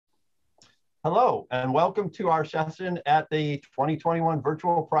Hello, and welcome to our session at the 2021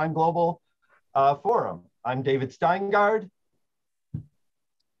 Virtual Prime Global Forum. I'm David Steingard.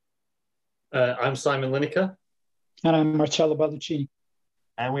 I'm Simon Lineker. And I'm Marcello Balducini.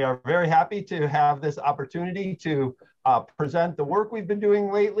 And we are very happy to have this opportunity to present the work we've been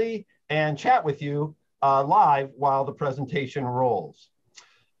doing lately and chat with you live while the presentation rolls.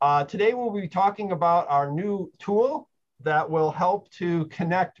 Today we'll be talking about our new tool that will help to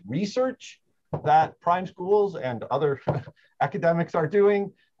connect research that prime schools and other academics are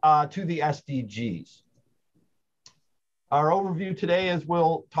doing to the SDGs. Our overview today is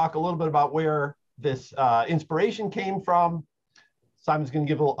we'll talk a little bit about where this inspiration came from. Simon's going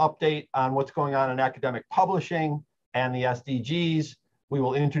to give a little update on what's going on in academic publishing and the SDGs. We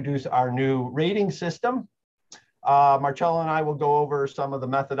will introduce our new rating system. Marcello and I will go over some of the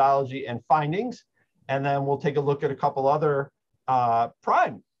methodology and findings, and then we'll take a look at a couple other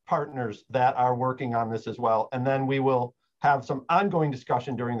prime partners that are working on this as well. And then we will have some ongoing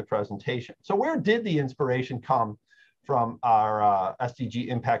discussion during the presentation. So where did the inspiration come from our SDG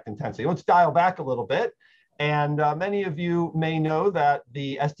impact intensity? Let's dial back a little bit. And many of you may know that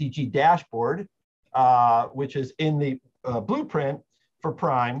the SDG dashboard, which is in the blueprint for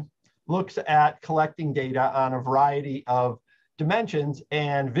Prime, looks at collecting data on a variety of dimensions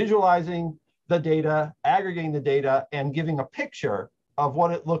and visualizing the data, aggregating the data, and giving a picture of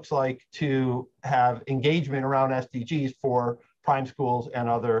what it looks like to have engagement around SDGs for prime schools and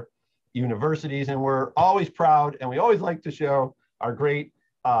other universities. And we're always proud, and we always like to show our great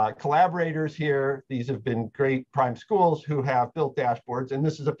collaborators here. These have been great prime schools who have built dashboards, and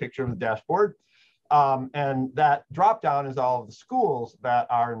this is a picture of the dashboard. And that drop down is all of the schools that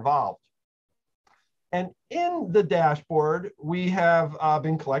are involved. And in the dashboard, we have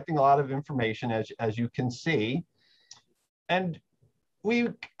been collecting a lot of information, as you can see. And we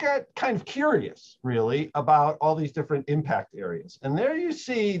got kind of curious, really, about all these different impact areas. And there you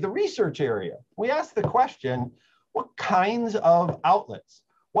see the research area. We asked the question, what kinds of outlets,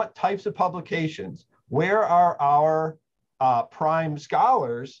 what types of publications, where are our prime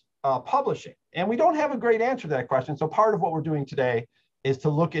scholars publishing? And we don't have a great answer to that question. So part of what we're doing today is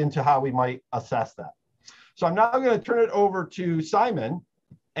to look into how we might assess that. So I'm now going to turn it over to Simon,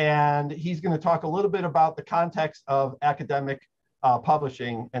 and he's going to talk a little bit about the context of academic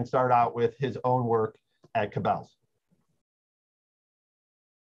publishing and start out with his own work at Cabells.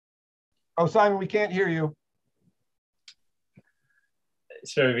 Oh, Simon, we can't hear you.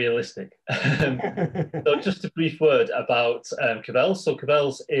 It's very realistic. So just a brief word about Cabells. So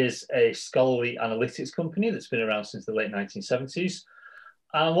Cabells is a scholarly analytics company that's been around since the late 1970s.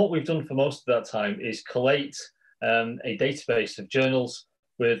 And what we've done for most of that time is collate a database of journals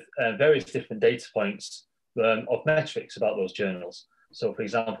with various different data points of metrics about those journals. So for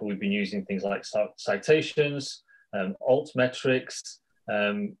example, we've been using things like citations, alt metrics,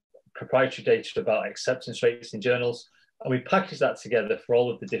 proprietary data about acceptance rates in journals, and we package that together for all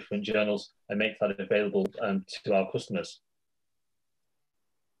of the different journals and make that available to our customers.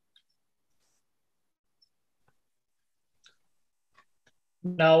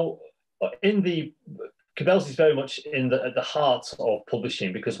 Now, Cabells is very much at the heart of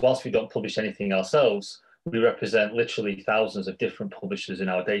publishing, because whilst we don't publish anything ourselves, we represent literally thousands of different publishers in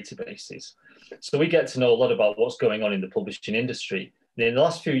our databases. So we get to know a lot about what's going on in the publishing industry. And in the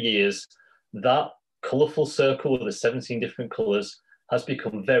last few years, that colourful circle with the 17 different colours has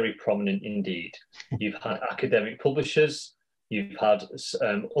become very prominent indeed. You've had academic publishers, you've had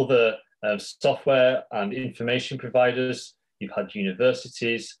other software and information providers, you've had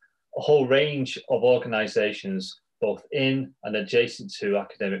universities, a whole range of organisations, both in and adjacent to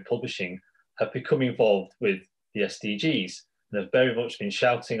academic publishing, have become involved with the SDGs and have very much been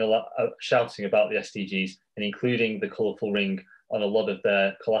shouting about the SDGs and including the colourful ring on a lot of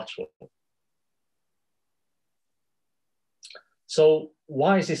their collateral. So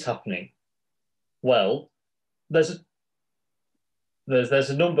why is this happening? Well, there's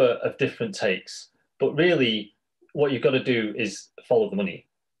a number of different takes, but really what you've got to do is follow the money,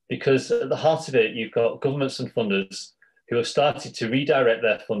 because at the heart of it, you've got governments and funders who have started to redirect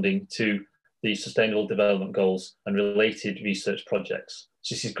their funding to the Sustainable Development Goals and related research projects.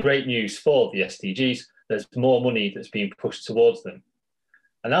 So this is great news for the SDGs. There's more money that's being pushed towards them.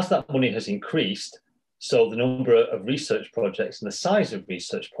 And as that money has increased, so the number of research projects and the size of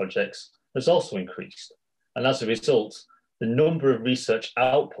research projects has also increased. And as a result, the number of research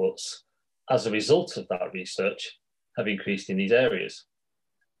outputs as a result of that research have increased in these areas.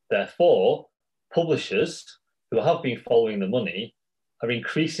 Therefore, publishers who have been following the money are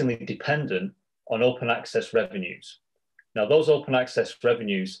increasingly dependent on open access revenues. Now, those open access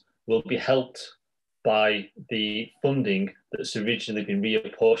revenues will be helped by the funding that's originally been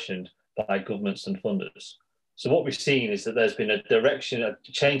reapportioned by governments and funders. So what we've seen is that there's been a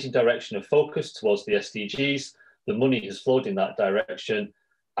change in direction of focus towards the SDGs. The money has flowed in that direction.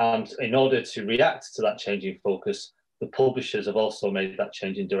 And in order to react to that change in focus, the publishers have also made that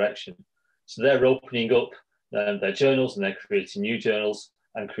change in direction. So they're opening up their journals, and they're creating new journals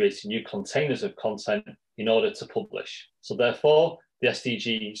and creating new containers of content in order to publish. So therefore, the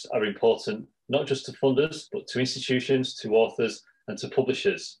SDGs are important, not just to funders, but to institutions, to authors, and to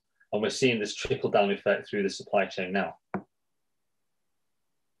publishers. And we're seeing this trickle-down effect through the supply chain now.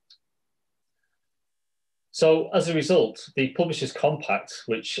 So as a result, the Publishers Compact,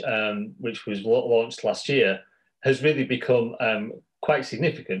 which was launched last year, has really become quite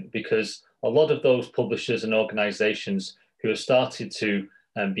significant, because a lot of those publishers and organisations who have started to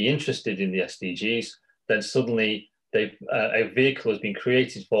be interested in the SDGs, then suddenly a vehicle has been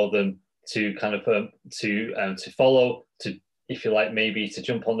created for them to kind of to follow, to, if you like, maybe to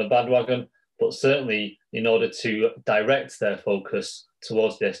jump on the bandwagon, but certainly in order to direct their focus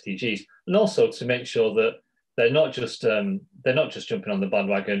towards the SDGs, and also to make sure that they're not just jumping on the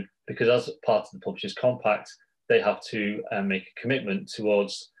bandwagon, because as part of the Publishers Compact, they have to make a commitment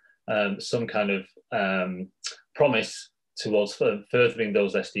towards some kind of promise towards furthering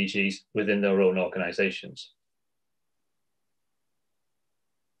those SDGs within their own organisations.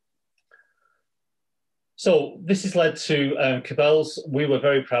 So this has led to Cabells. We were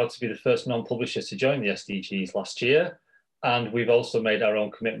very proud to be the first non-publisher to join the SDGs last year, and we've also made our own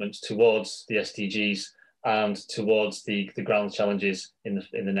commitments towards the SDGs and towards the grand challenges in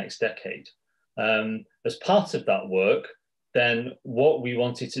the next decade. As part of that work, then what we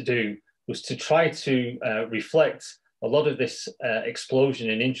wanted to do was to try to reflect a lot of this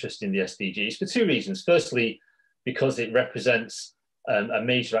explosion in interest in the SDGs for two reasons. Firstly, because it represents a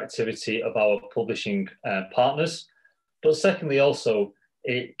major activity of our publishing partners, but secondly also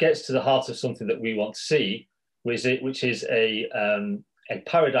it gets to the heart of something that we want to see, which is a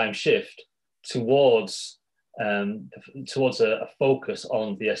paradigm shift towards a focus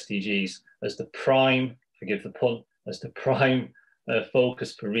on the SDGs as the prime, forgive the pun, as the prime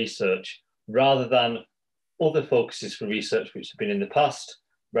focus for research, rather than other focuses for research which have been in the past,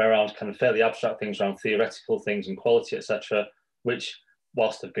 around kind of fairly abstract things, around theoretical things and quality, etc., which,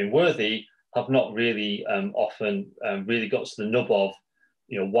 whilst have been worthy, have not really often really got to the nub of,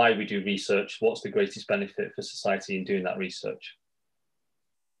 you know, why we do research, what's the greatest benefit for society in doing that research.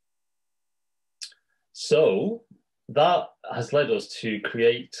 So that has led us to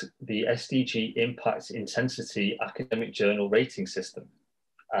create the SDG Impact Intensity Academic Journal Rating System.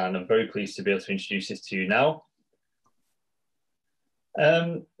 And I'm very pleased to be able to introduce this to you now.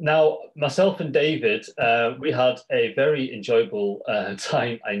 Now, myself and David, we had a very enjoyable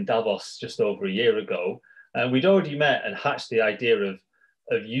time in Davos just over a year ago. And we'd already met and hatched the idea of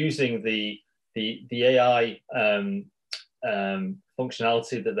using the AI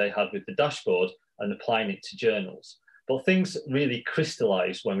functionality that they had with the dashboard and applying it to journals. But things really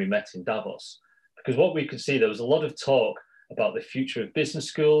crystallized when we met in Davos, because what we could see, there was a lot of talk about the future of business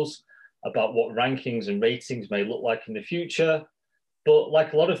schools, about what rankings and ratings may look like in the future. But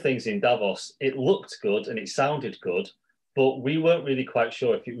like a lot of things in Davos, it looked good and it sounded good, but we weren't really quite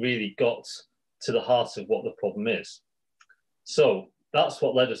sure if it really got to the heart of what the problem is. So that's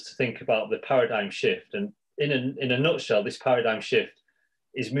what led us to think about the paradigm shift. And in a nutshell, this paradigm shift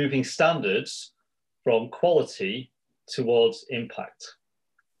is moving standards from quality towards impact.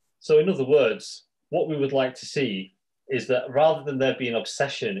 So in other words, what we would like to see is that rather than there be an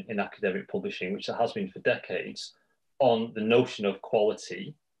obsession in academic publishing, which there has been for decades, on the notion of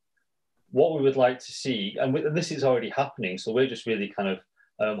quality, what we would like to see, and this is already happening, so we're just really kind of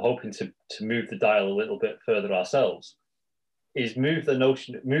hoping to move the dial a little bit further ourselves, is move from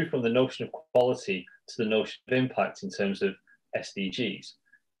the notion of quality to the notion of impact in terms of SDGs.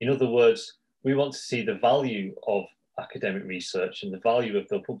 In other words, we want to see the value of academic research and the value of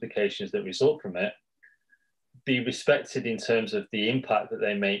the publications that result from it be respected in terms of the impact that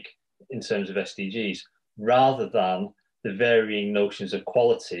they make in terms of SDGs, rather than the varying notions of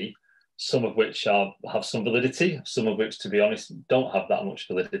quality, some of which have some validity, some of which, to be honest, don't have that much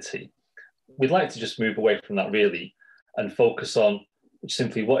validity. We'd like to just move away from that really and focus on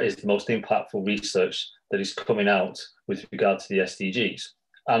simply what is the most impactful research that is coming out with regard to the SDGs.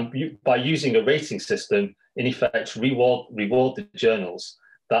 And by using a rating system, in effect, reward the journals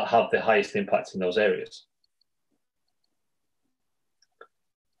that have the highest impact in those areas.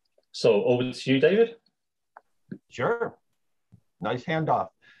 So over to you, David. Sure. Nice handoff,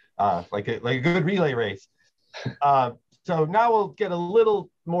 like a good relay race. So now we'll get a little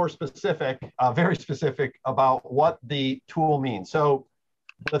more specific, very specific about what the tool means. So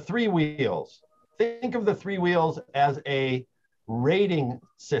the three wheels, think of the three wheels as a rating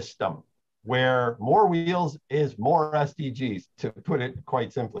system where more wheels is more SDGs, to put it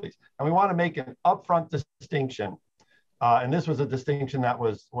quite simply. And we want to make an upfront distinction. And this was a distinction that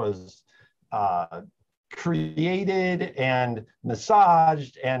was created and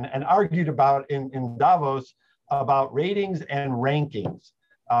massaged and argued about in Davos about ratings and rankings.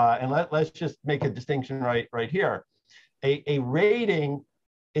 And let's just make a distinction right here. A rating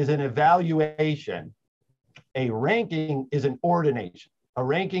is an evaluation. A ranking is an ordination. A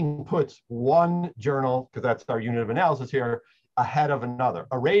ranking puts one journal, because that's our unit of analysis here, ahead of another.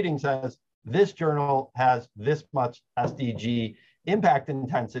 A rating says this journal has this much SDG impact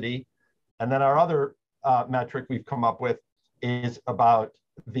intensity. And then our other metric we've come up with is about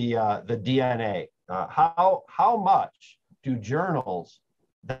the DNA. How much do journals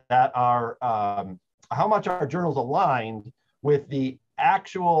that are, how much are journals aligned with the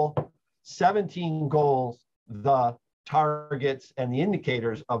actual 17 goals, the targets, and the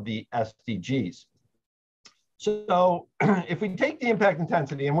indicators of the SDGs? So if we take the impact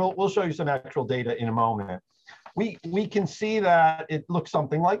intensity, and we'll show you some actual data in a moment, we can see that it looks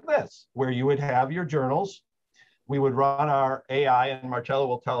something like this, where you would have your journals. We would run our AI, and Marcello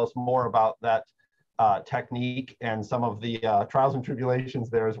will tell us more about that technique and some of the trials and tribulations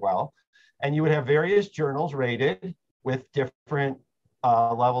there as well. And you would have various journals rated with different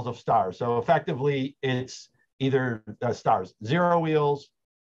levels of stars. So effectively, it's either stars, 0 wheels,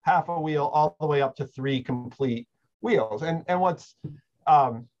 half a wheel, all the way up to 3 complete wheels. And what's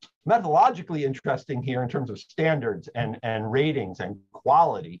methodologically interesting here in terms of standards and ratings and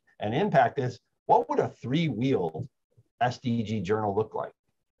quality and impact is, what would a 3-wheeled SDG journal look like?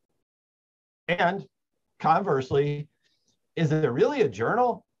 And conversely, is there really a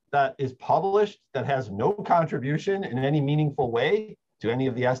journal that is published that has no contribution in any meaningful way to any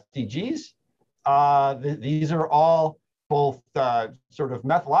of the SDGs? These are all both sort of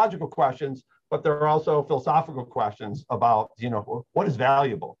methodological questions, but there are also philosophical questions about, what is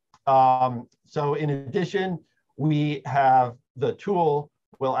valuable. So in addition, we have the tool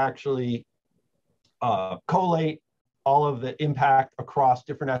will actually collate all of the impact across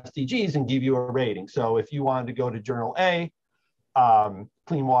different SDGs and give you a rating. So if you wanted to go to Journal A,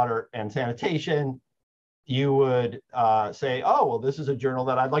 clean water and sanitation, you would say, oh, well, this is a journal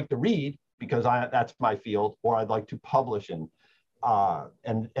that I'd like to read because that's my field, or I'd like to publish in.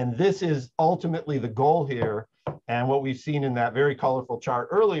 And this is ultimately the goal here. And what we've seen in that very colorful chart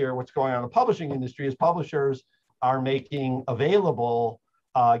earlier, what's going on in the publishing industry is publishers are making available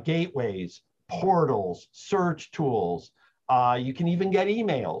gateways, portals, search tools. You can even get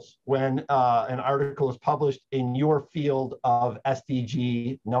emails when an article is published in your field of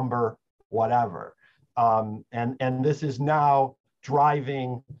SDG number whatever. And this is now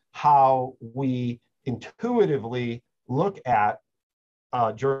driving how we intuitively look at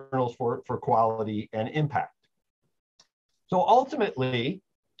journals for quality and impact. So ultimately,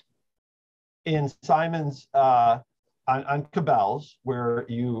 in Simon's, on Cabells, where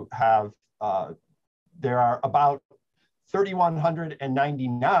you have, there are about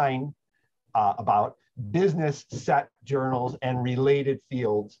 3,199 about business set journals and related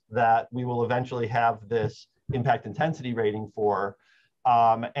fields that we will eventually have this impact intensity rating for.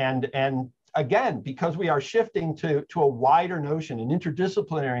 And again, because we are shifting to a wider notion, an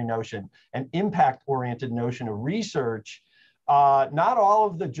interdisciplinary notion, an impact-oriented notion of research, not all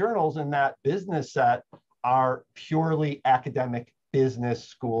of the journals in that business set are purely academic business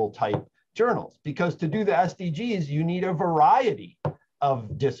school type journals, because to do the SDGs, you need a variety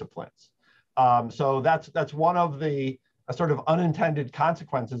of disciplines. So that's one of the sort of unintended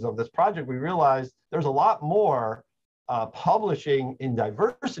consequences of this project. We realized there's a lot more publishing in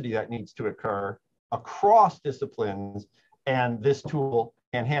diversity that needs to occur across disciplines, and this tool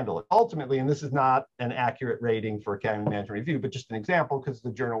can handle it. Ultimately, and this is not an accurate rating for Academy Management Review, but just an example, because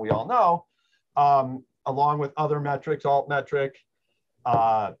the journal we all know, along with other metrics, alt metric,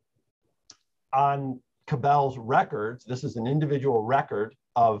 on Cabell's records, this is an individual record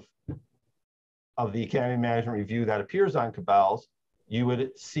of the Academy Management Review that appears on Cabell's. You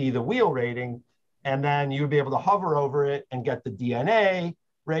would see the wheel rating, and then you would be able to hover over it and get the DNA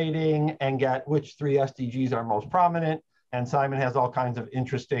rating and get which 3 SDGs are most prominent. And Simon has all kinds of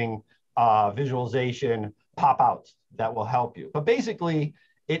interesting visualization pop-outs that will help you. But basically,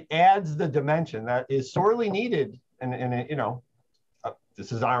 it adds the dimension that is sorely needed, and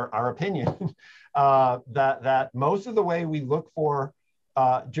this is our opinion, that most of the way we look for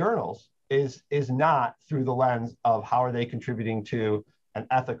journals is not through the lens of how are they contributing to and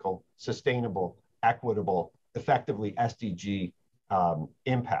ethical, sustainable, equitable, effectively SDG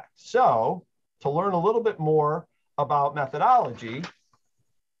impact. So to learn a little bit more about methodology,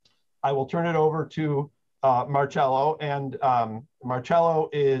 I will turn it over to Marcello. And Marcello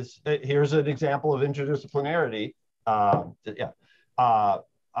is, here's an example of interdisciplinarity. I'm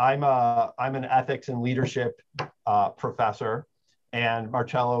an ethics and leadership professor, and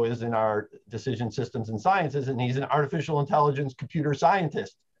Marcello is in our decision systems and sciences, and he's an artificial intelligence computer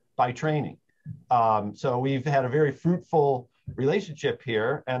scientist by training. So we've had a very fruitful relationship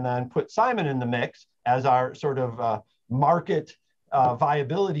here, and then put Simon in the mix as our sort of market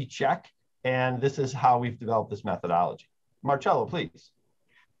viability check. And this is how we've developed this methodology. Marcello, please.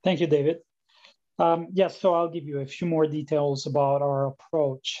 Thank you, David. Yes, so I'll give you a few more details about our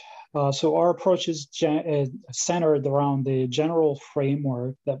approach. So our approach is centered around the general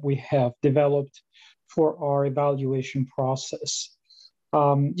framework that we have developed for our evaluation process.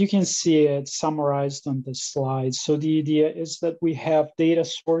 You can see it summarized on this slide. So the idea is that we have data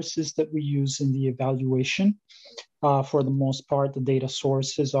sources that we use in the evaluation. For the most part, the data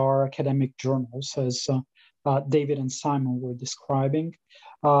sources are academic journals, as David and Simon were describing.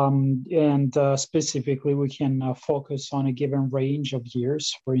 Specifically, we can focus on a given range of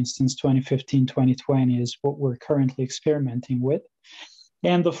years. For instance, 2015, 2020 is what we're currently experimenting with.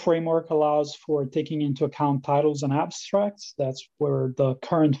 And the framework allows for taking into account titles and abstracts. That's where the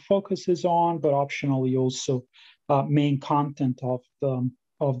current focus is on, but optionally also main content of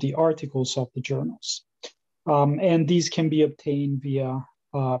the articles of the journals. And these can be obtained via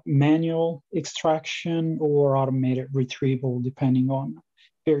manual extraction or automated retrieval, depending on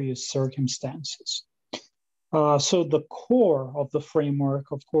various circumstances. So the core of the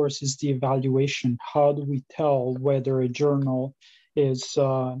framework, of course, is the evaluation. How do we tell whether a journal is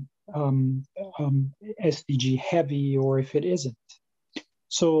SDG heavy or if it isn't?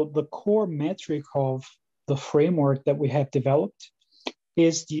 So the core metric of the framework that we have developed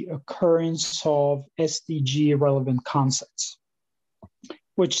is the occurrence of SDG relevant concepts,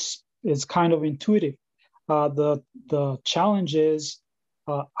 which is kind of intuitive. The challenge is,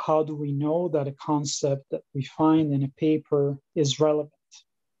 how do we know that a concept that we find in a paper is relevant?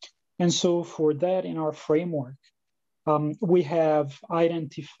 And so for that, in our framework, we have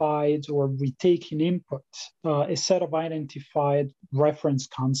identified, or we take in input, a set of identified reference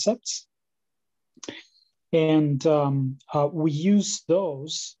concepts. And we use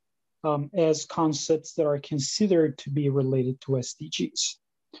those as concepts that are considered to be related to SDGs.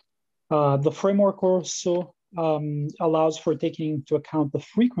 The framework also allows for taking into account the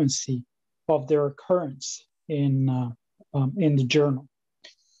frequency of their occurrence in the journal.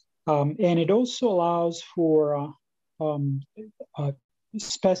 And it also allows for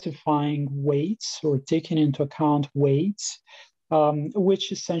specifying weights, or taking into account weights,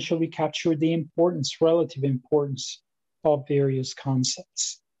 which essentially capture the importance, relative importance of various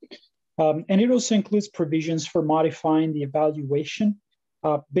concepts. And it also includes provisions for modifying the evaluation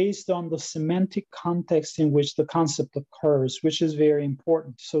based on the semantic context in which the concept occurs, which is very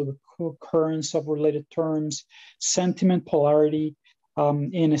important. So the co-occurrence of related terms, sentiment polarity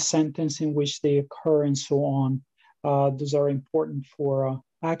in a sentence in which they occur, and so on. Those are important for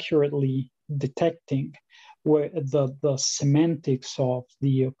accurately detecting where the semantics of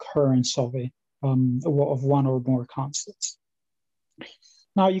the occurrence of one or more concepts.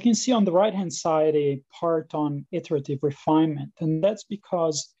 Now you can see on the right-hand side a part on iterative refinement, and that's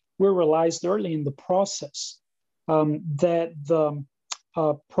because we realized early in the process that the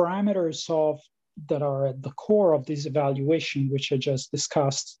parameters that are at the core of this evaluation, which I just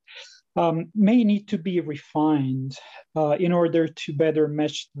discussed, may need to be refined in order to better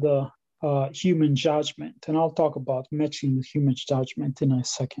match the human judgment. And I'll talk about matching the human judgment in a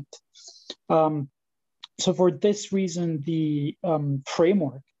second. So for this reason, the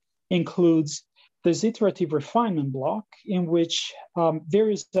framework includes this iterative refinement block, in which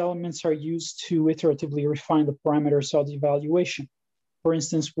various elements are used to iteratively refine the parameters of the evaluation. For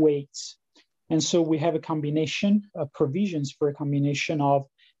instance, weights. And so we have a combination of provisions for a combination of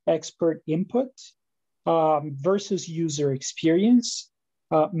expert input versus user experience,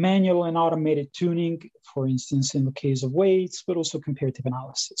 manual and automated tuning, for instance, in the case of weights, but also comparative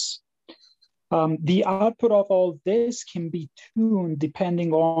analysis. The output of all this can be tuned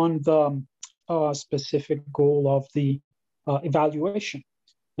depending on the specific goal of the evaluation.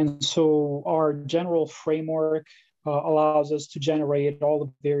 And so our general framework allows us to generate all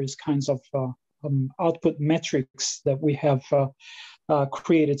the various kinds of output metrics that we have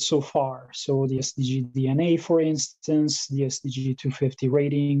created so far. So the SDG DNA, for instance, the SDG 250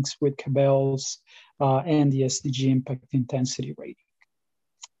 ratings with Cabells, and the SDG impact intensity rating.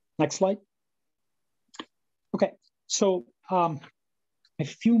 Next slide. Okay, so a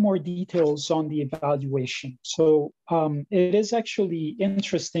few more details on the evaluation. So it is actually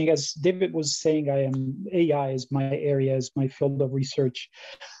interesting, as David was saying, AI is my area, is my field of research.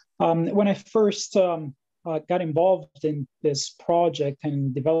 When I first got involved in this project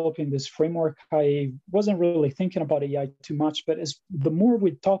and developing this framework, I wasn't really thinking about AI too much, but the more we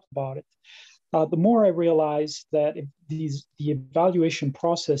talked about it, the more I realized that the evaluation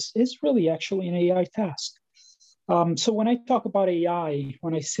process is really actually an AI task. So when I talk about AI,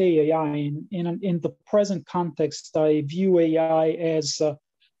 when I say AI in the present context, I view AI as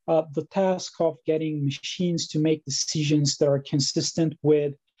the task of getting machines to make decisions that are consistent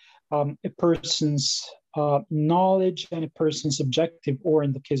with a person's knowledge and a person's objective, or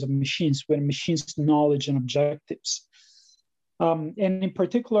in the case of machines, with a machine's knowledge and objectives. And in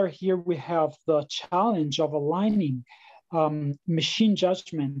particular, here we have the challenge of aligning machine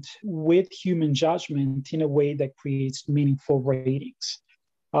judgment with human judgment in a way that creates meaningful ratings.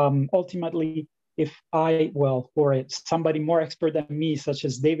 Ultimately, if or somebody more expert than me, such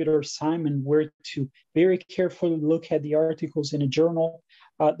as David or Simon, were to very carefully look at the articles in a journal,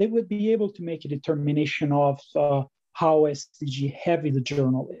 they would be able to make a determination of how SDG heavy the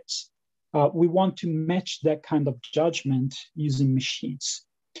journal is. We want to match that kind of judgment using machines.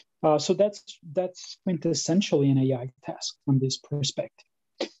 So that's quintessentially an AI task from this perspective.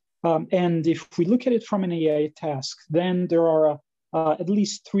 And if we look at it from an AI task, then there are at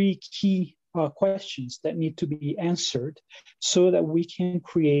least three key questions that need to be answered so that we can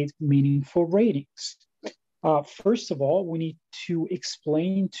create meaningful ratings. First of all, we need to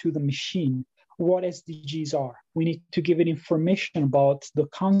explain to the machine what SDGs are. We need to give it information about the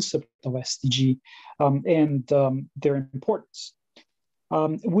concept of SDG and their importance.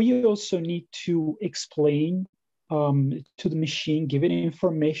 We also need to explain to the machine, give it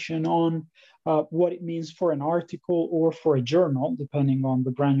information on what it means for an article or for a journal, depending on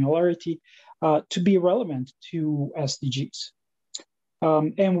the granularity, to be relevant to SDGs.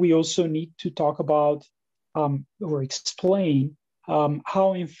 And we also need to talk about or explain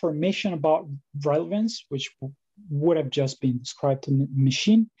how information about relevance, which would have just been described to the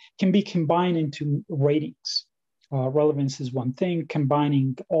machine, can be combined into ratings. Relevance is one thing.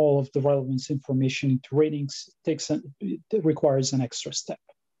 Combining all of the relevance information into ratings requires an extra step.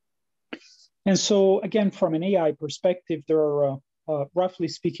 And so, again, from an AI perspective, there are, roughly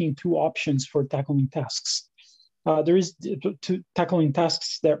speaking, two options for tackling tasks. There is tackling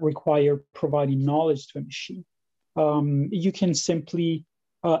tasks that require providing knowledge to a machine. You can simply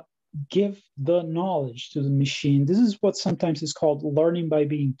give the knowledge to the machine. This is what sometimes is called learning by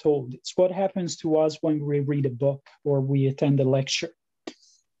being told. It's what happens to us when we read a book or we attend a lecture.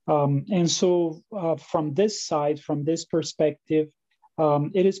 And so from this side, from this perspective,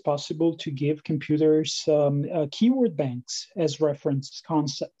 it is possible to give computers keyword banks as reference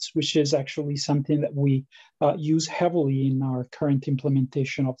concepts, which is actually something that we use heavily in our current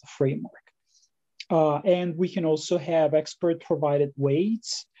implementation of the framework. And we can also have expert-provided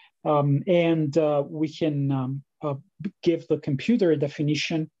weights, and we can give the computer a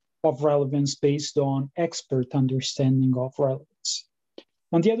definition of relevance based on expert understanding of relevance.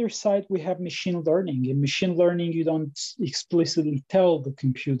 On the other side, we have machine learning. In machine learning, you don't explicitly tell the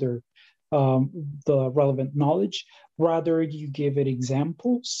computer the relevant knowledge. Rather, you give it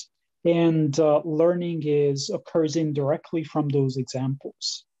examples, and learning occurs indirectly from those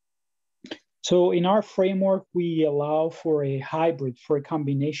examples. So in our framework, we allow for a hybrid, for a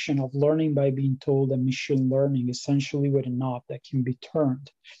combination of learning by being told and machine learning, essentially with a knob that can be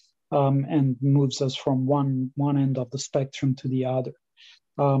turned and moves us from one end of the spectrum to the other.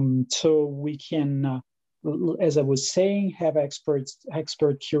 So we can, as I was saying, have expert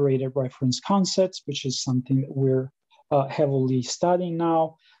curated reference concepts, which is something that we're heavily studying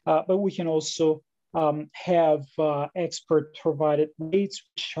now. But we can also have expert provided weights,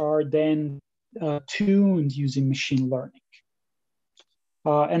 which are then tuned using machine learning.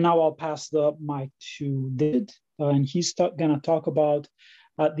 And now I'll pass the mic to David, and he's going to talk about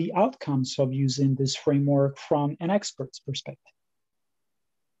the outcomes of using this framework from an expert's perspective.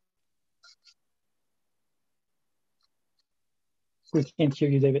 We can't hear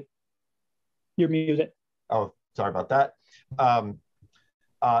you, David. You're muted. Oh, sorry about that.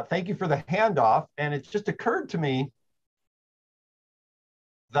 Thank you for the handoff. And it's just occurred to me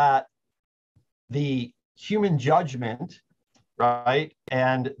that the human judgment, right,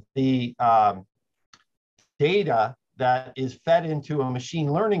 and the data that is fed into a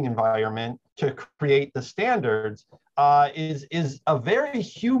machine learning environment to create the standards is a very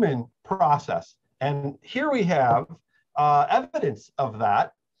human process. And here we have evidence of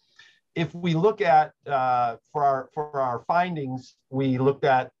that if we look at, for our findings, we looked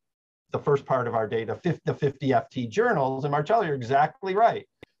at the first part of our data, the 50 FT journals. And Marcello, you're exactly right.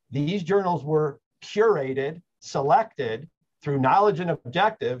 These journals were curated, selected through knowledge and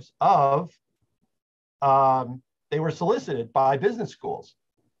objectives of, they were solicited by business schools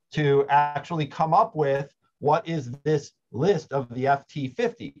to actually come up with what is this list of the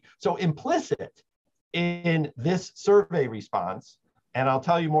FT50. So implicit in this survey response, and I'll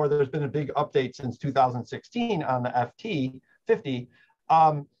tell you more, there's been a big update since 2016 on the FT50.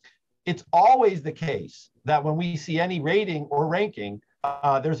 It's always the case that when we see any rating or ranking,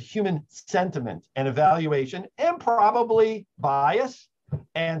 there's human sentiment and evaluation and probably bias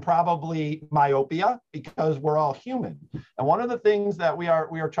and probably myopia, because we're all human. And one of the things that we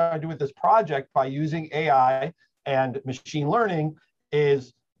are trying to do with this project by using AI and machine learning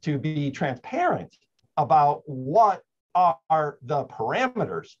is to be transparent about what are the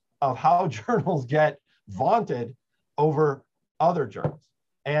parameters of how journals get vaunted over other journals.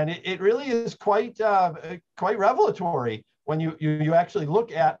 And it really is quite revelatory when you actually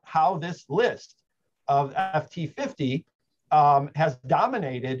look at how this list of FT50 has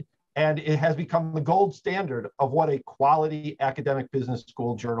dominated, and it has become the gold standard of what a quality academic business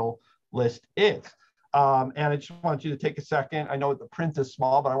school journal list is. And I just want you to take a second. I know the print is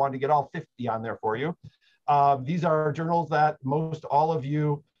small, but I wanted to get all 50 on there for you. These are journals that most all of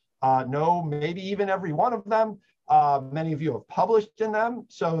you know, maybe even every one of them. Many of you have published in them.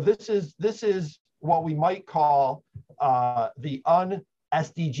 So this is what we might call the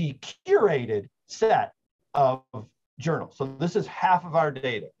un-SDG curated set of journals. So this is half of our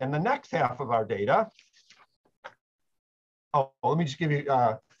data. And the next half of our data, let me just give you,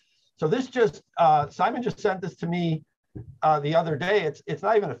 so this just, Simon just sent this to me the other day. It's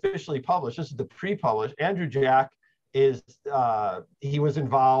not even officially published. This is the pre-published. Andrew Jack is, he was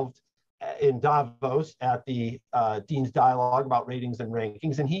involved in Davos at the Dean's Dialogue about ratings and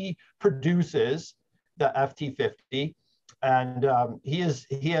rankings, and he produces the FT50. And he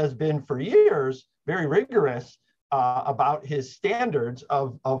has been for years very rigorous about his standards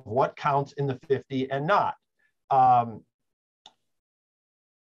of what counts in the 50 and not.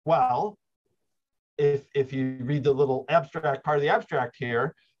 Well, if you read the little abstract part of the abstract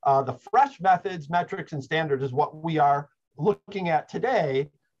here, the fresh methods, metrics, and standards is what we are looking at today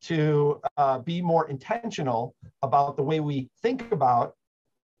to be more intentional about the way we think about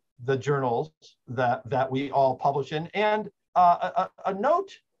the journals that we all publish in. And a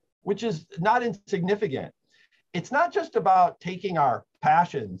note, which is not insignificant, it's not just about taking our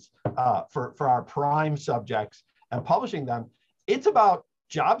passions for our prime subjects and publishing them. It's about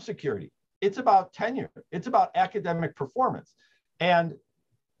job security. It's about tenure. It's about academic performance. And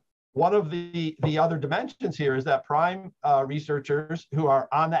one of the other dimensions here is that prime researchers who are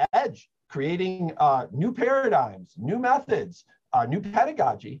on the edge, creating new paradigms, new methods, new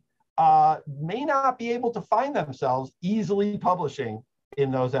pedagogy, may not be able to find themselves easily publishing in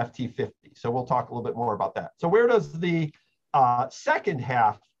those FT50. So we'll talk a little bit more about that. So where does the second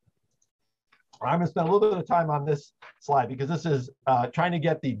half, I'm going to spend a little bit of time on this slide because this is trying to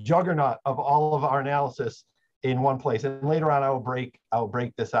get the juggernaut of all of our analysis in one place. And later on, I will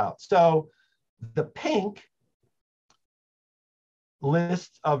break this out. So the pink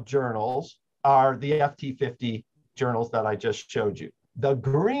list of journals are the FT50 journals that I just showed you. The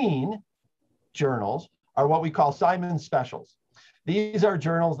green journals are what we call Simon Specials. These are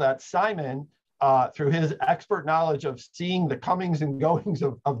journals that Simon, through his expert knowledge of seeing the comings and goings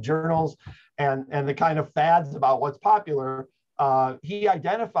of journals and the kind of fads about what's popular, he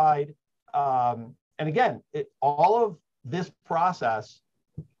identified, and again, all of this process,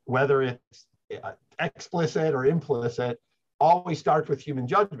 whether it's explicit or implicit, always starts with human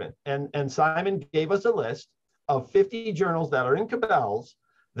judgment. And Simon gave us a list of 50 journals that are in Cabells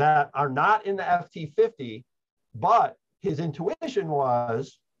that are not in the FT50, but his intuition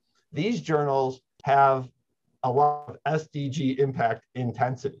was these journals have a lot of SDG impact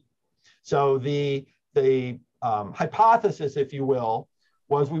intensity. So the hypothesis, if you will,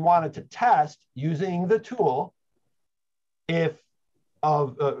 was we wanted to test using the tool if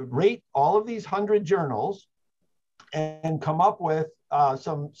rate all of these 100 journals and come up with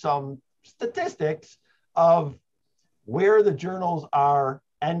some statistics of where the journals are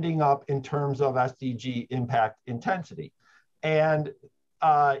ending up in terms of SDG impact intensity. And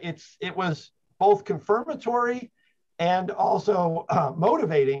it was both confirmatory and also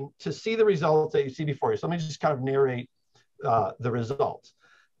motivating to see the results that you see before you. So let me just kind of narrate the results.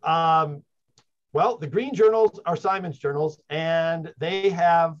 Well, the green journals are Simon's journals, and they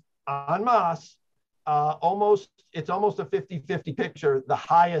have en masse it's almost a 50-50 picture, the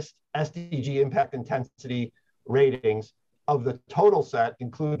highest SDG impact intensity ratings of the total set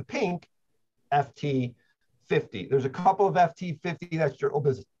include pink, FT50. There's a couple of FT50, that's journal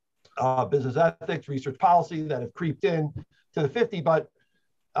business ethics, research policy, that have creeped in to the 50, but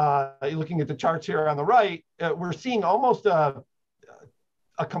looking at the charts here on the right, we're seeing almost a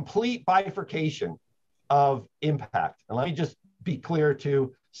complete bifurcation of impact. And let me just be clear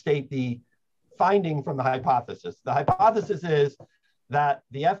to state the finding from the hypothesis. The hypothesis is that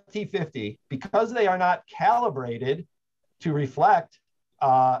the FT50, because they are not calibrated to reflect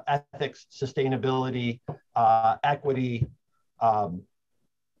ethics, sustainability, equity,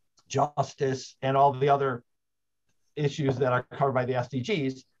 justice, and all the other issues that are covered by the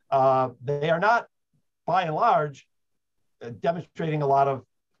SDGs, they are not, by and large, demonstrating a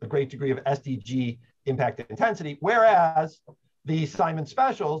great degree of SDG impact intensity, whereas the Simon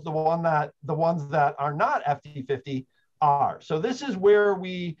specials, the ones that are not FT50 are. So this is where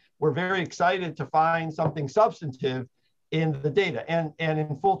we were very excited to find something substantive in the data. And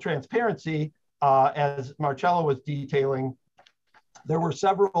in full transparency, as Marcello was detailing, there were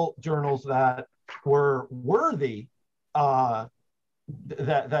several journals that were worthy, that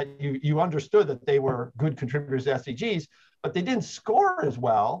you understood that they were good contributors to SDGs, but they didn't score as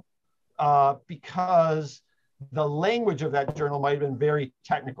well because the language of that journal might have been very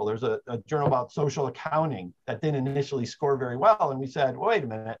technical. There's a journal about social accounting that didn't initially score very well. And we said, well, wait a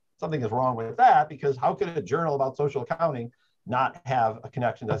minute, something is wrong with that, because how could a journal about social accounting not have a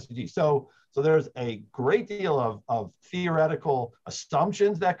connection to SDGs? So there's a great deal of theoretical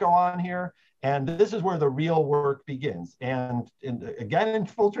assumptions that go on here. And this is where the real work begins. And again, in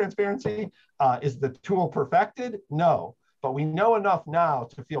full transparency, is the tool perfected? No, but we know enough now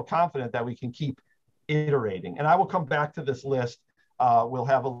to feel confident that we can keep iterating. And I will come back to this list. We'll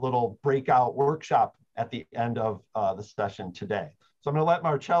have a little breakout workshop at the end of the session today. So I'm going to let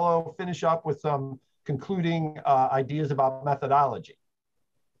Marcello finish up with some concluding ideas about methodology.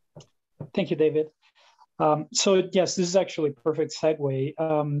 Thank you, David. So yes, this is actually a perfect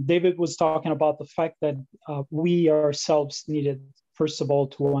segue. David was talking about the fact that we ourselves needed, first of all,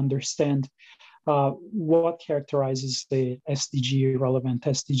 to understand what characterizes the SDG relevant,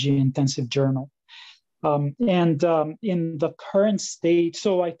 SDG intensive journal. In the current state,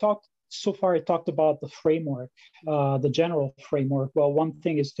 so far I talked about the framework, the general framework. Well, one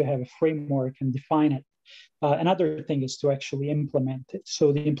thing is to have a framework and define it. Another thing is to actually implement it.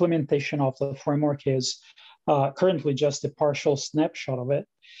 So the implementation of the framework is currently just a partial snapshot of it.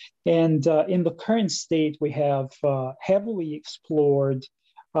 And in the current state, we have heavily explored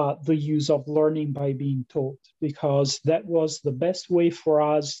the use of learning by being told, because that was the best way for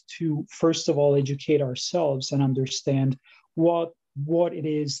us to, first of all, educate ourselves and understand what it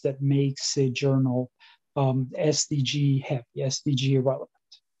is that makes a journal SDG heavy, SDG relevant.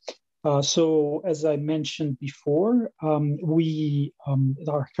 So as I mentioned before,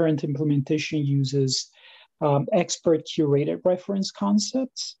 our current implementation uses expert curated reference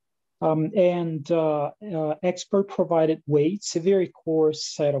concepts and expert provided weights, a very coarse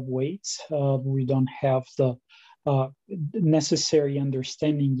set of weights. We don't have the necessary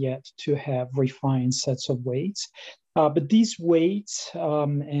understanding yet to have refined sets of weights. But these weights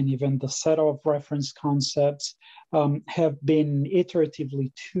and even the set of reference concepts have been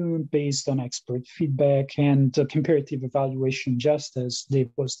iteratively tuned based on expert feedback and comparative evaluation, just as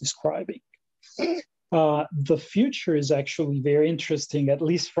Dave was describing. The future is actually very interesting, at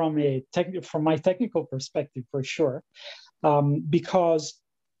least from my technical perspective, for sure, because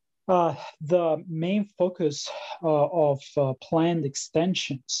the main focus of planned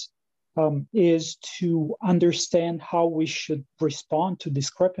extensions is to understand how we should respond to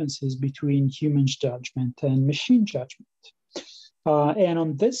discrepancies between human judgment and machine judgment. And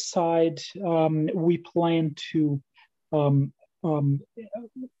on this side, we plan to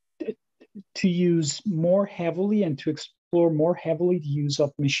use more heavily and to explore more heavily the use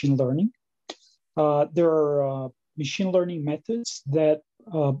of machine learning. There are machine learning methods that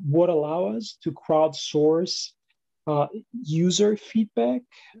would allow us to crowdsource user feedback,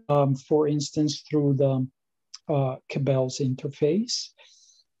 for instance, through the Cabells interface.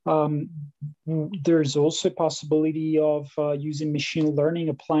 There's also a possibility of using machine learning,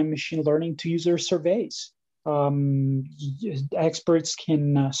 applying machine learning to user surveys. Experts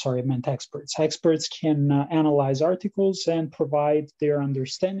can analyze articles and provide their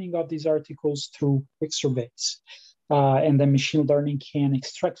understanding of these articles through quick surveys. And then machine learning can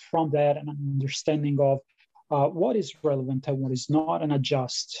extract from that an understanding of what is relevant and what is not, and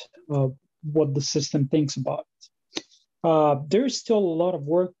adjust what the system thinks about it. There's still a lot of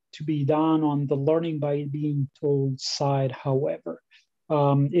work to be done on the learning by being told side, however.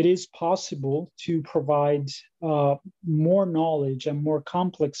 It is possible to provide more knowledge and more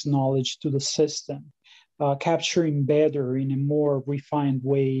complex knowledge to the system, capturing better in a more refined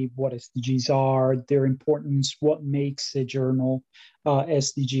way what SDGs are, their importance, what makes a journal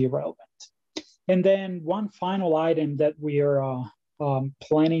SDG relevant. And then one final item that we are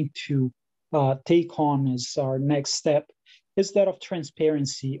planning to take on as our next step is that of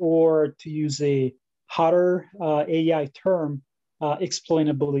transparency, or to use a hotter AI term,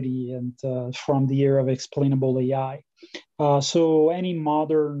 explainability, and from the era of explainable AI. So any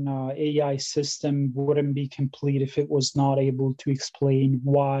modern AI system wouldn't be complete if it was not able to explain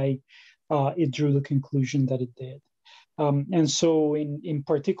why it drew the conclusion that it did. And so in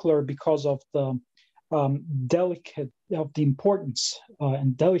particular, because of the importance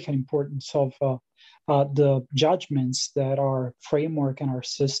and delicate importance of the judgments that our framework and our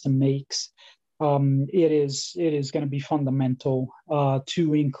system makes, it is going to be fundamental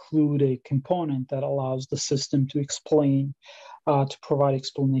to include a component that allows the system to explain, to provide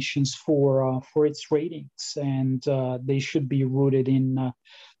explanations for its ratings, and they should be rooted in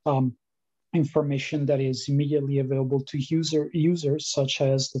information that is immediately available to users, such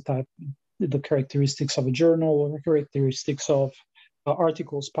as the characteristics of a journal or characteristics of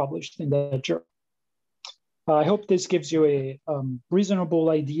articles published in that journal. I hope this gives you a reasonable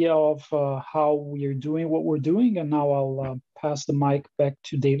idea of how we are doing what we're doing. And now I'll pass the mic back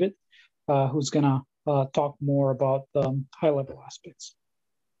to David, who's going to talk more about the high-level aspects.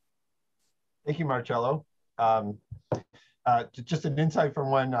 Thank you, Marcello. Just an insight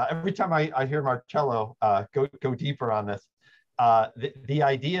from when every time I hear Marcello go deeper on this, the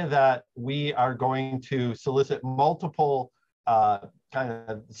idea that we are going to solicit multiple kind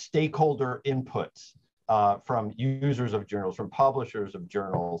of stakeholder inputs from users of journals, from publishers of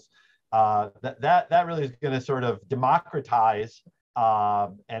journals, that really is going to sort of democratize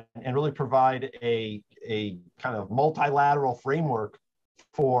and really provide a kind of multilateral framework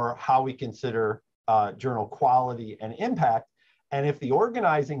for how we consider journal quality and impact. And if the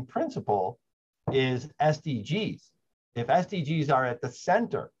organizing principle is SDGs, if SDGs are at the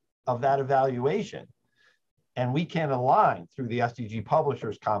center of that evaluation, and we can align through the SDG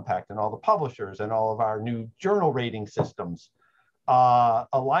Publishers Compact and all the publishers and all of our new journal rating systems,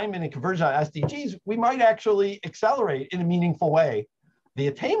 alignment and conversion on SDGs, we might actually accelerate in a meaningful way the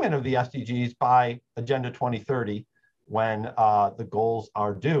attainment of the SDGs by Agenda 2030 when the goals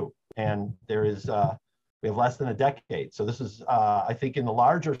are due. And there is, we have less than a decade. So this is, I think in the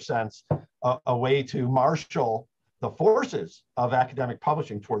larger sense, a way to marshal the forces of academic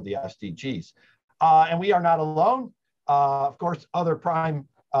publishing toward the SDGs. And we are not alone. Of course, other prime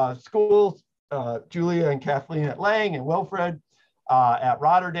schools, Julia and Kathleen at Lang and Wilfred at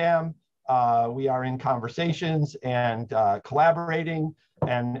Rotterdam, we are in conversations and collaborating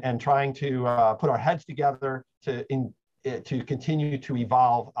and trying to put our heads together to continue to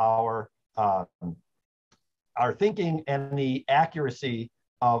evolve our thinking and the accuracy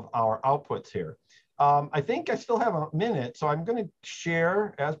of our outputs here. I think I still have a minute, so I'm going to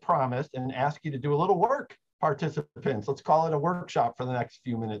share as promised and ask you to do a little work, participants. Let's call it a workshop for the next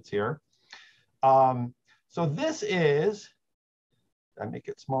few minutes here. So this is, did I make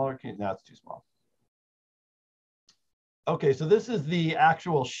it smaller? No, it's too small. Okay, so this is the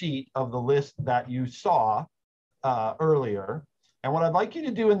actual sheet of the list that you saw earlier. And what I'd like you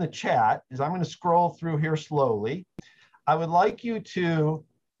to do in the chat is I'm going to scroll through here slowly. I would like you to,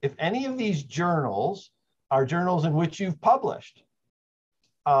 if any of these journals are journals in which you've published,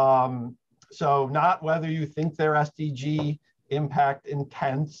 so not whether you think they're SDG impact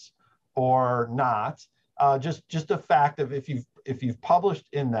intense or not, just a fact of if you've published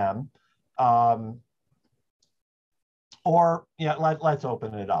in them, or yeah, let's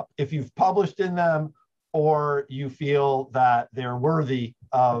open it up. If you've published in them, or you feel that they're worthy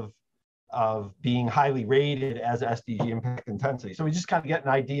of being highly rated as SDG impact intensity. So we just kind of get an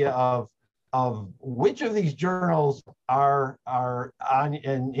idea of which of these journals are on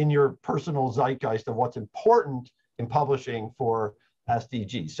in your personal zeitgeist of what's important in publishing for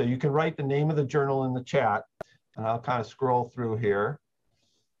SDGs. So you can write the name of the journal in the chat, and I'll kind of scroll through here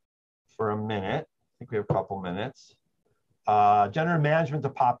for a minute. I think we have a couple minutes. Gender and management's a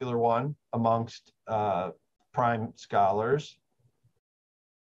popular one amongst prime scholars.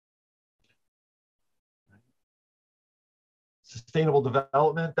 Sustainable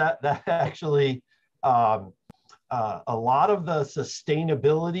development, that actually, a lot of the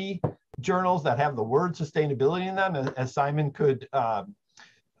sustainability journals that have the word sustainability in them, as Simon could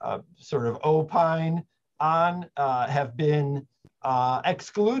sort of opine on, have been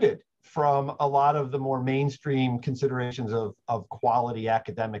excluded from a lot of the more mainstream considerations of quality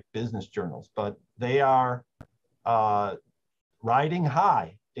academic business journals, but they are riding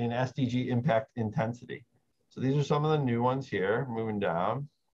high in SDG impact intensity. So these are some of the new ones here, moving down.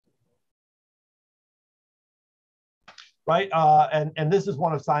 Right, and this is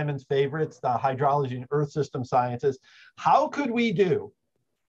one of Simon's favorites, the hydrology and earth system sciences. How could we do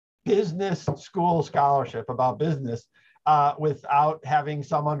business school scholarship about business without having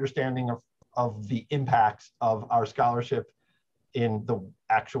some understanding of the impacts of our scholarship in the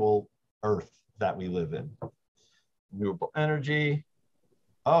actual earth that we live in? Renewable energy.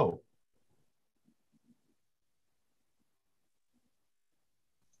 Oh.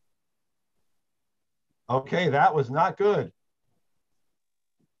 Okay, that was not good.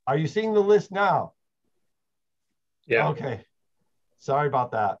 Are you seeing the list now? Yeah. Okay, sorry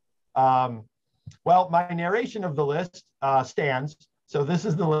about that. Well, my narration of the list stands. So this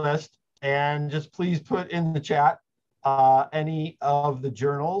is the list, and just please put in the chat any of the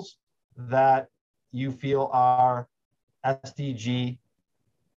journals that you feel are SDG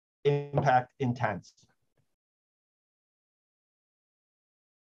impact intense.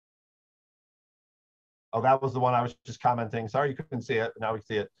 Oh, that was the one I was just commenting. Sorry you couldn't see it. Now we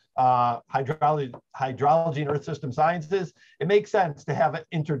see it. Hydrology and earth system sciences. It makes sense to have an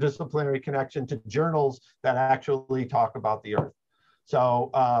interdisciplinary connection to journals that actually talk about the earth.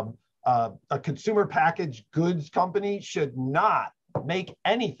 So a consumer packaged goods company should not make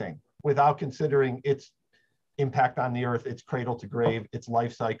anything without considering its impact on the earth, its cradle to grave, its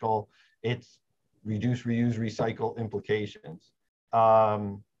life cycle, its reduce, reuse, recycle implications.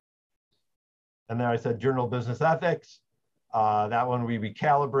 And then I said journal business ethics. That one we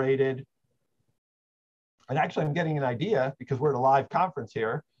recalibrated. And actually I'm getting an idea because we're at a live conference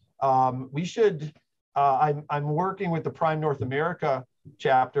here. We should, I'm working with the Prime North America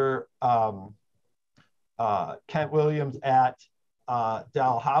chapter, Kent Williams at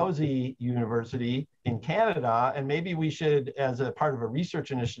Dalhousie University in Canada. And maybe we should, as a part of a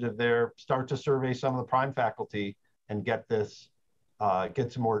research initiative there, start to survey some of the Prime faculty and get this,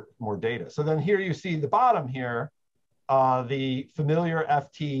 get some more data. So then here you see the bottom here, the familiar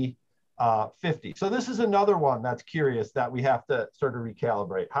FT 50. So this is another one that's curious that we have to sort of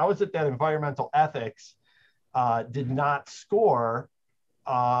recalibrate. How is it that environmental ethics did not score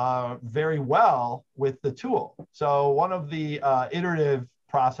very well with the tool? So one of the iterative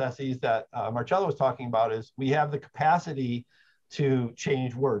processes that Marcello was talking about is we have the capacity to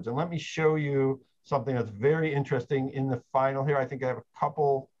change words. And let me show you something that's very interesting in the final here. I think I have a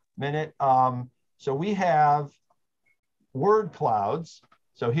couple minutes. So we have word clouds.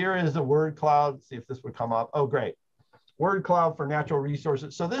 So here is a word cloud. See if this would come up. Oh, great. Word cloud for natural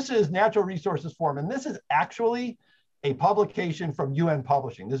resources. So this is Natural Resources Forum, and this is actually a publication from UN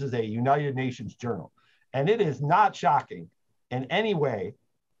Publishing. This is a United Nations journal. And it is not shocking in any way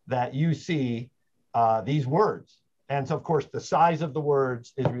that you see these words. And so, of course, the size of the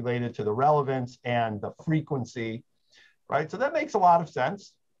words is related to the relevance and the frequency, right? So that makes a lot of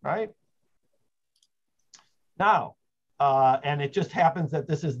sense, right? Now, and it just happens that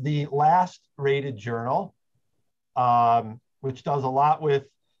this is the last rated journal, which does a lot with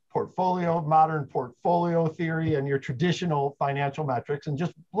modern portfolio theory and your traditional financial metrics. And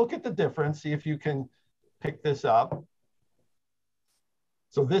just look at the difference, see if you can pick this up.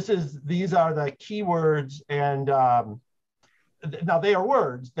 So these are the keywords, and now they are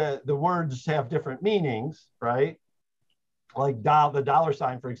words. The words have different meanings, right? Like the dollar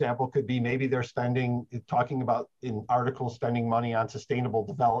sign, for example, could be maybe they're talking about in articles spending money on sustainable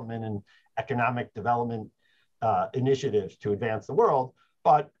development and economic development initiatives to advance the world.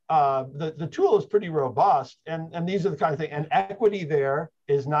 But the tool is pretty robust, and these are the kind of things. And equity there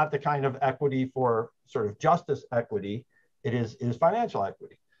is not the kind of equity for sort of justice equity. It is financial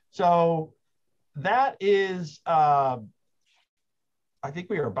equity. So that is, I think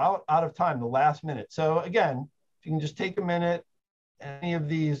we are about out of time, the last minute. So again, if you can just take a minute, any of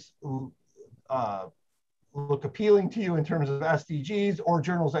these look appealing to you in terms of SDGs or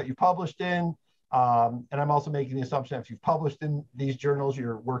journals that you published in. And I'm also making the assumption that if you've published in these journals,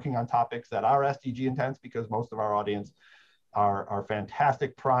 you're working on topics that are SDG intense, because most of our audience are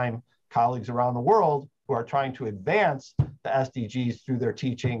fantastic Prime colleagues around the world who are trying to advance the SDGs through their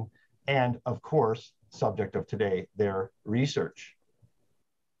teaching and, of course, subject of today, their research.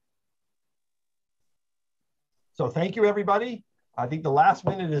 So thank you, everybody. I think the last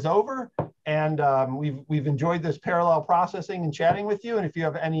minute is over, and we've enjoyed this parallel processing and chatting with you. And if you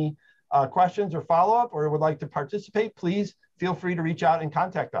have any questions or follow-up or would like to participate, please feel free to reach out and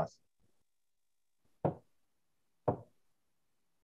contact us.